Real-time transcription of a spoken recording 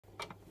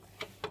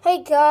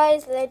Hey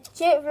guys,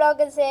 Legit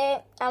Vloggers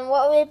here, and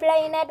what are we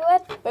playing,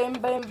 Edward? Boom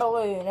Boom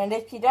Balloon. And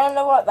if you don't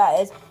know what that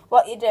is,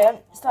 what you do,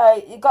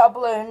 so you got a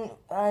balloon,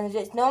 and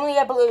it's normally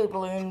a blue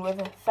balloon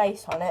with a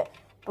face on it,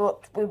 but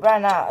we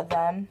ran out of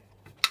them.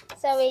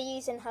 So we're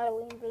using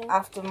Halloween balloons.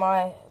 After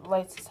my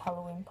latest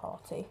Halloween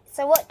party.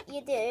 So what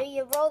you do,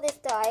 you roll this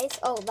dice.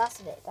 Oh,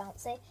 that's a bit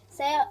bouncy.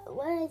 Say,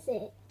 where is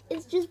it?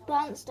 It's just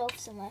bounced off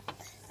somewhere.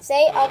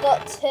 Say I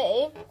got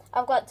 2,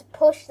 I've got to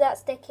push that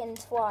stick in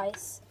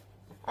twice.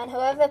 And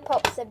whoever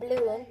pops the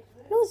balloon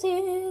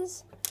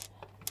loses.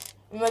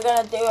 And we're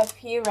going to do a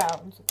few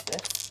rounds of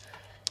this.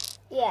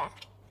 Yeah.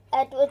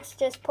 Edward's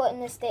just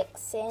putting the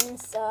sticks in,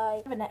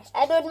 so...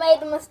 Edward made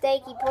a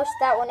mistake, he pushed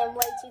that one in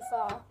way too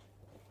far.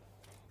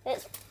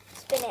 Let's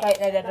spin it. Wait,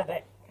 no.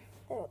 There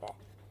we go.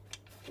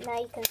 Now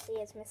you can see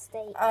his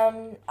mistake.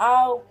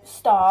 I'll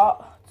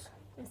start.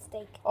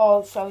 Mistake.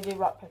 Or shall we do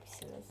rock, paper,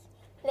 scissors?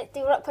 Let's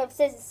do rock, paper,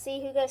 scissors, see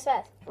who goes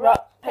first.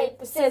 Rock,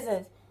 paper,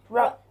 scissors.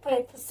 Rock,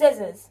 paper,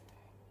 scissors.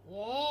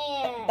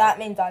 Yeah. That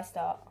means I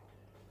start.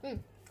 Mm.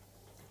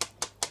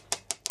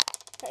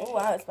 Oh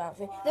wow, it's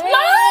bouncy. 3!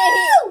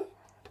 No!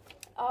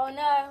 Oh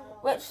no.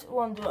 Which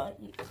one do I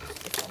use?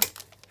 This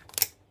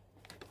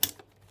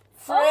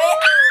one. 3.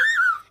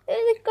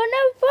 It's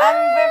gonna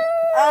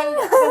And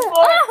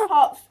before it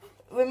pops,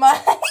 we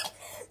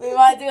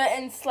might do it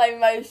in slow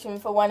motion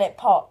for when it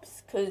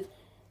pops, because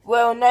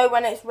we'll know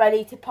when it's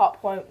ready to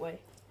pop, won't we?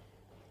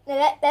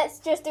 No, let's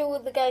just do all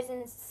the goes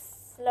in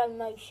slow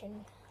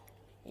motion.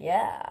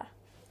 Yeah.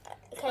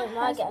 Okay,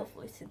 my go.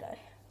 Lovely today.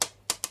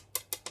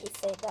 You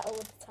say that all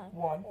the time.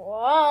 1. 1.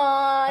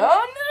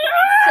 Oh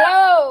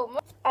Slow.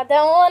 I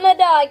don't want to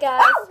die,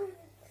 guys. no!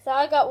 So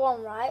I got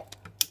 1 right.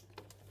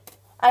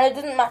 And it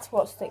doesn't matter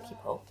what stick you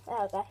pull.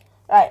 Okay.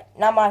 Right,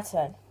 now my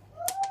turn.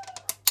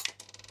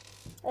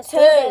 Let's 2.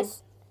 do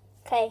this.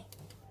 Okay.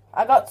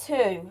 I got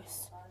 2.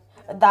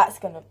 That's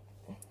gonna.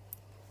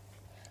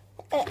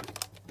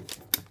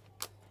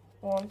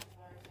 1,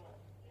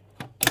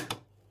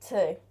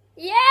 2.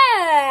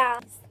 Yeah.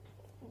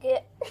 Good.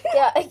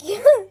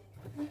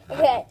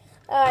 Okay.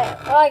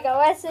 Alright, go.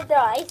 Where's the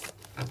dice?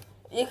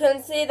 You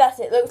can see that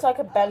it looks like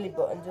a belly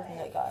button, doesn't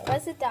it, guys?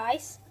 Where's the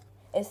dice?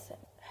 It's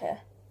here.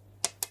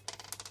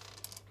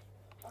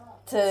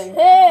 2. 2.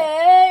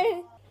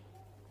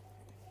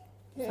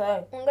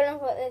 So, I'm gonna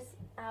put this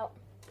out.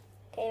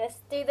 Okay, let's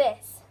do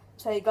this.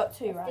 so you got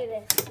 2 Do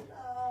right. this.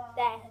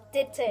 There,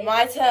 did 2.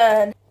 My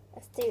turn.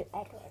 Let's do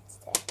Edward's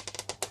turn.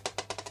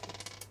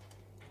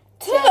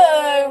 2.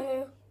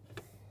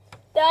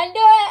 Don't do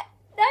it.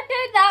 Don't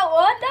do that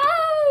one.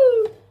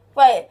 No.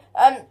 Wait,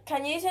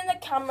 can you turn the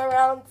camera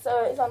around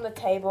so it's on the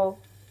table?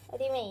 What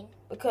do you mean?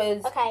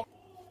 Because. Okay.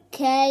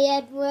 Okay,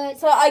 Edward.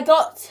 So I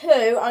got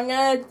 2. I'm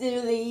gonna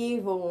do the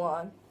evil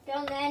one. Go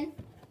on then.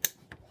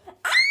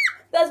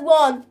 There's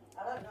 1.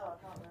 I don't know, I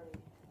can't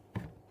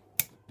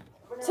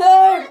really. 2.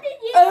 How did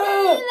you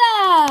do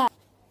that?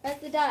 Where's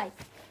the dice?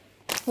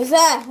 It's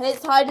there.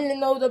 It's hiding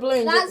in all the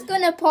balloons. That's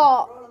gonna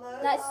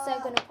pop. That's so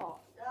gonna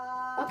pop.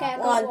 Okay, I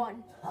got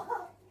 1. 1.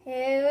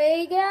 Here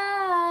we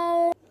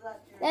go.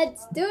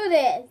 Let's do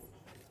this.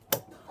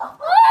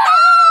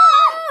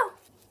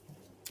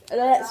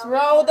 Let's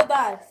roll the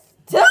dice.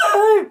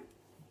 2.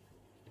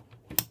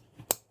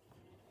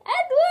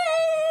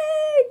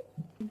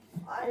 Edward!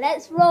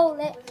 Let's roll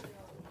it.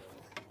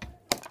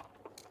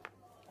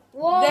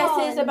 1.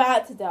 This is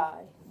about to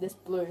die. This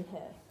balloon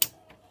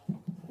here.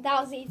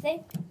 That was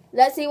easy.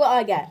 Let's see what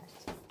I get.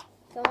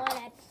 Go on,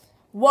 Ed.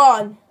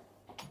 1.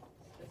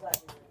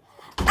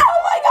 Oh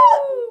my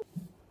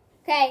god!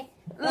 Okay.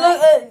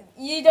 Look,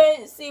 you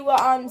don't see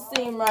what I'm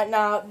seeing right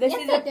now. This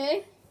Yes, is I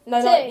do. no,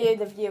 2. not you,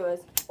 the viewers.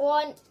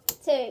 1,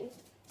 2.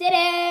 Did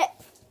it.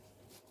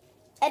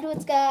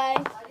 Edward's go.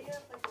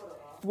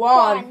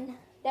 1.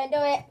 Don't do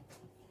it.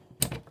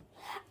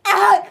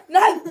 Ah,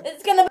 no,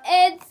 it's gonna.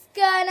 It's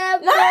gonna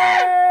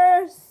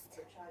No. burst.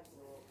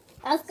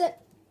 That's good.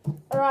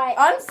 Right.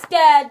 I'm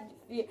scared.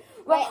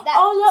 Wait,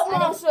 Oh look, I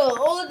don't-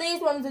 Marshall, all of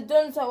these ones are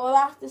done, so we'll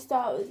have to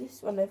start with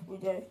this one if we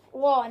do.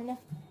 1.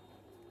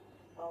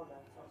 Oh no,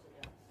 it's not so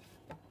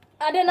good.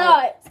 I don't know.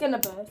 It's gonna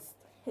burst.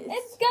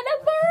 It's gonna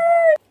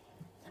burst.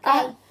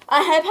 Okay.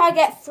 I hope I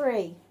get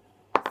 3.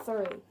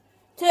 3.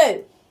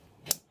 2.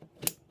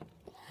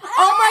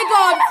 Oh my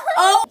god!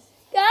 Oh,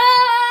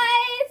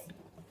 Guys.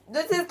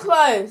 this is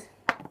close.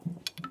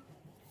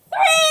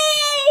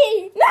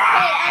 3. No!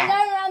 I'm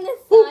going around this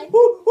side.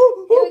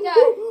 Here we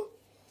go.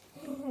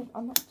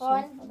 I'm not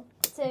 1,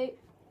 2, 3.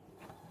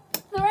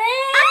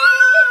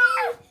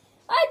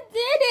 I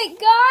did it,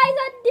 guys.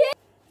 I did.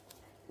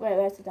 Wait,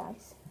 where's the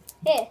dice?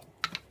 Here.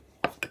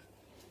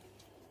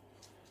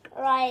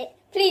 Right.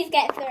 Please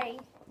get 3.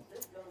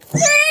 3.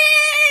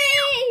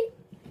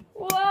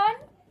 1,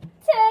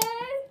 2.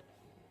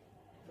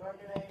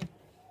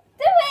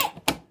 Do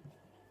it.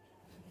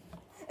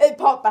 It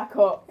popped back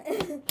up.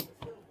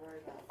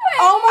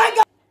 Oh my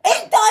god!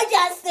 It's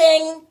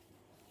digesting!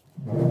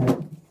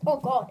 Oh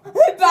god.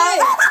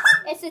 Bye.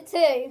 It's a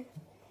 2.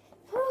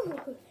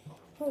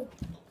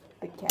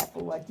 Be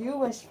careful what you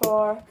wish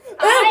for.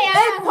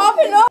 I It's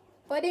popping up.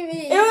 What do you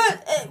mean?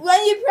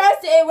 When you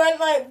pressed it, it went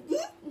like.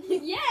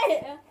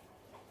 Yeah.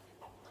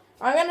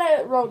 I'm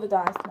gonna roll the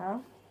dice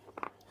now.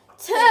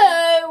 2.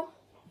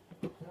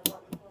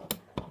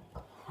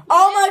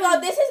 Oh my god,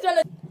 this is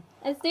gonna.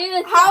 Let's do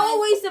this. How are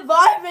we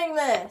surviving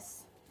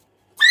this?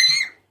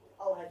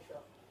 I'll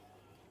headshot.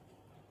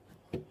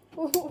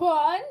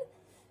 1,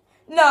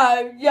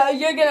 No,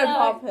 you're gonna No.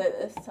 pop it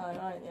this time,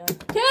 aren't you?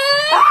 2.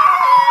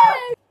 Ah!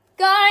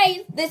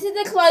 Guys. This is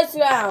a close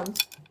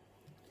round.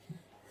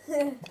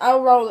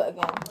 I'll roll it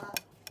again.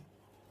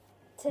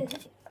 2.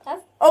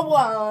 That's. A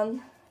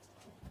 1.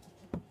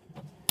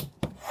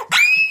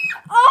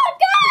 Oh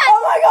God! Oh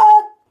my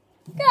god!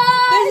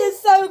 Guys. This is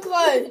so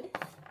close.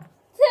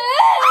 2.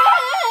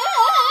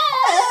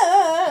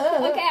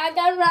 Okay, I'm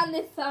going around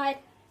this side.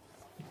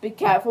 Be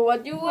careful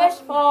what you wish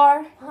for.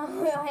 I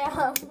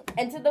am.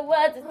 Into the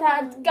woods, it's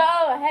time to go.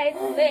 I hate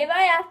to leave,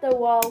 I have to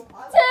walk. 2.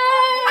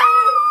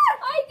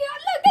 I got.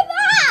 Look at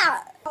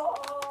that.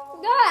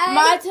 Guys.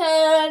 My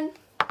turn.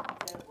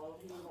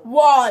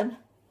 1.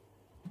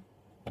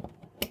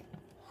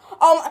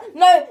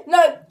 No,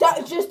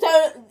 just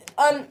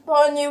don't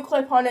put a new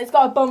clip on it. It's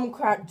got a bum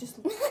crack. Just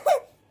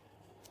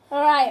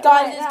All right,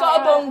 guys, it's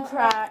got a bum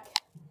crack.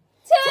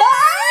 2.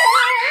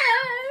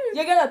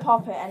 You're gonna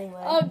pop it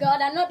anyway. Oh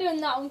God, I'm not doing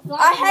that one.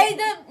 I hate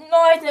the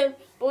noise of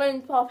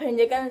balloons popping.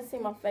 You're gonna see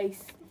my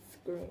face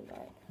scream.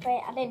 Right?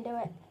 Wait, I didn't do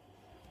it.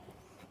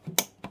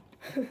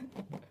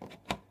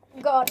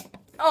 God.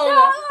 Oh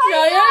No,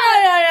 no.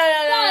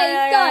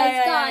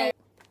 Guys.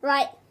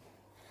 Right.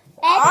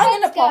 I'm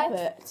gonna Edward's pop go.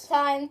 it.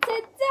 Time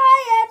to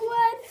die,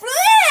 Edward. 3.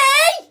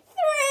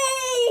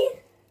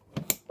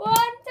 1, 2,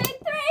 3. Oh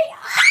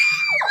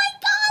my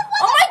God!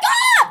 Oh my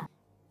god!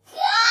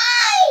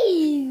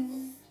 Guys!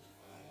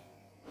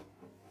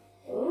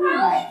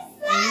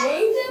 How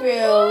You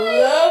feel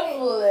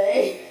lovely.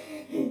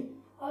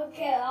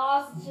 Okay,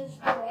 let's just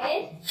do it.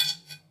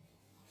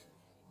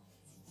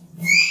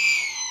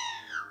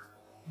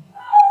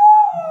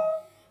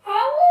 How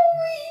are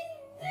we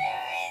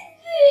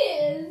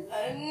doing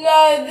No,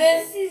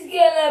 this is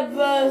gonna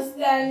burst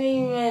any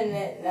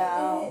minute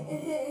now.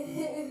 this?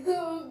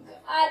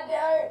 I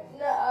don't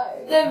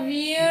know. The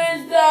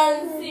viewers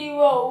don't see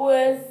what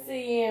we're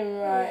seeing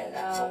right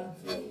now.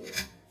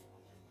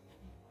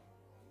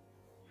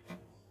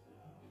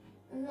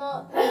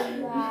 Not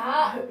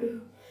that.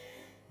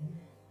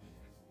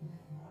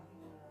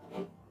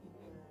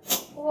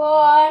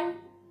 1.